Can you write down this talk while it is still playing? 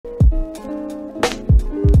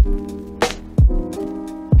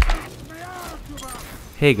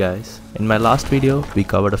Hey guys, in my last video we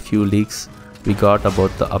covered a few leaks we got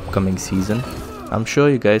about the upcoming season. I'm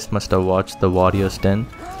sure you guys must have watched the Warriors 10,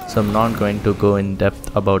 so I'm not going to go in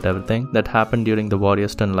depth about everything that happened during the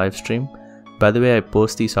Warriors 10 livestream. By the way, I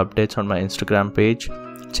post these updates on my Instagram page.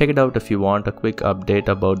 Check it out if you want a quick update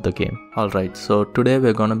about the game. Alright, so today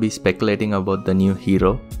we're gonna be speculating about the new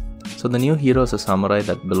hero. So the new hero is a samurai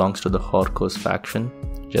that belongs to the Horkos faction,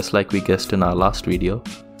 just like we guessed in our last video.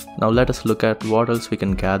 Now let us look at what else we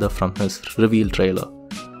can gather from his reveal trailer.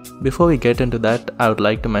 Before we get into that, I would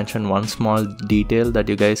like to mention one small detail that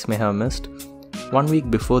you guys may have missed. 1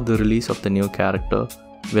 week before the release of the new character,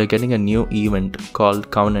 we are getting a new event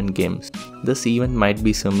called Covenant Games. This event might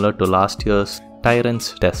be similar to last year's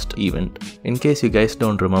Tyrant's Test event. In case you guys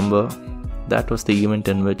don't remember, that was the event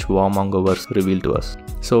in which Warmonger was revealed to us.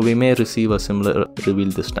 So we may receive a similar reveal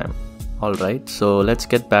this time. Alright, so let's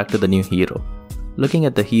get back to the new hero. Looking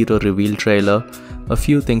at the hero reveal trailer, a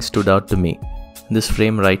few things stood out to me. This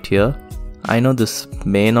frame right here, I know this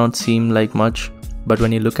may not seem like much, but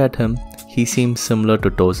when you look at him, he seems similar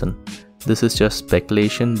to Tozen. This is just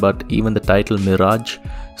speculation, but even the title Mirage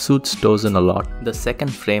suits Tozen a lot. The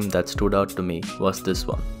second frame that stood out to me was this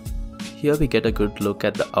one. Here we get a good look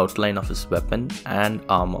at the outline of his weapon and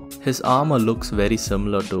armor. His armor looks very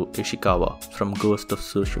similar to Ishikawa from Ghost of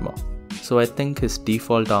Tsushima. So I think his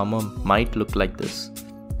default armor might look like this,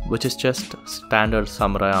 which is just standard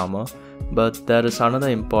samurai armor, but there is another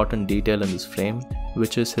important detail in this frame,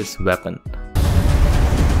 which is his weapon.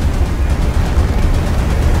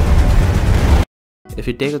 If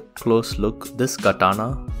you take a close look, this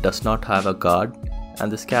katana does not have a guard,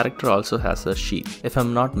 and this character also has a sheath. If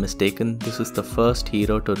I'm not mistaken, this is the first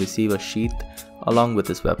hero to receive a sheath along with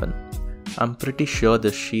his weapon. I'm pretty sure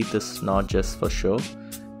this sheath is not just for show,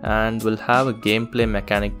 and will have a gameplay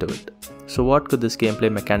mechanic to it. So what could this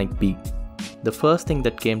gameplay mechanic be? The first thing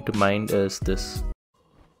that came to mind is this.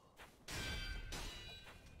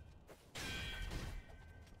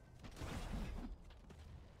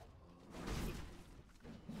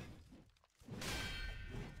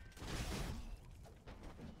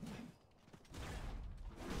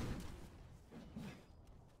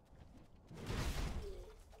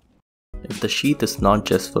 If the sheath is not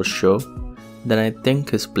just for show, then I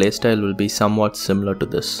think his playstyle will be somewhat similar to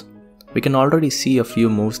this. We can already see a few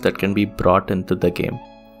moves that can be brought into the game.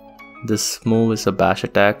 This move is a bash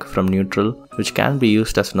attack from neutral, which can be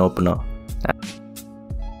used as an opener.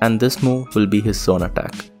 And this move will be his zone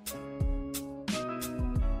attack.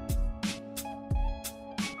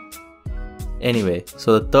 Anyway,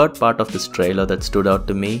 so the third part of this trailer that stood out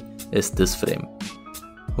to me is this frame.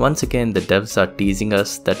 Once again, the devs are teasing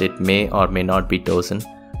us that it may or may not be Tozen.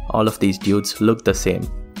 All of these dudes look the same,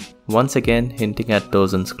 once again hinting at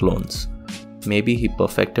Tozen's clones. Maybe he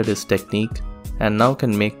perfected his technique and now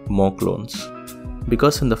can make more clones.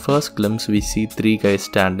 Because in the first glimpse we see 3 guys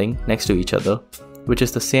standing next to each other, which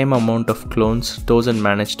is the same amount of clones Tozen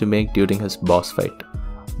managed to make during his boss fight.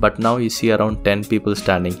 But now you see around 10 people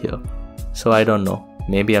standing here. So I don't know,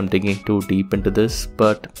 maybe I'm digging too deep into this,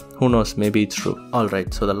 but who knows, maybe it's true.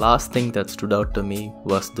 Alright, so the last thing that stood out to me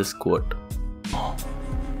was this quote.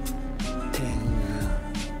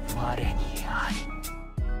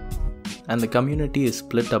 And the community is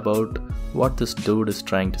split about what this dude is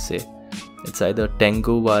trying to say. It's either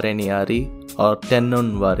Tengu Vareniari or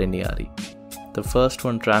Tennun Vareniari. The first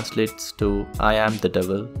one translates to I am the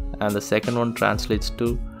devil, and the second one translates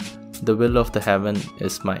to the will of the heaven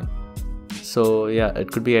is mine. So yeah, it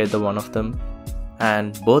could be either one of them,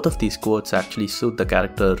 and both of these quotes actually suit the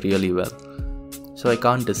character really well. So I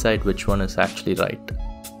can't decide which one is actually right.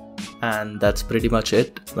 And that's pretty much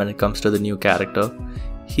it when it comes to the new character.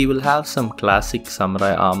 He will have some classic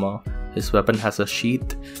samurai armor, his weapon has a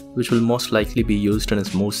sheath which will most likely be used in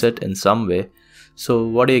his moveset in some way. So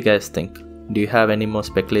what do you guys think? Do you have any more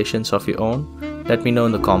speculations of your own? Let me know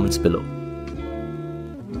in the comments below.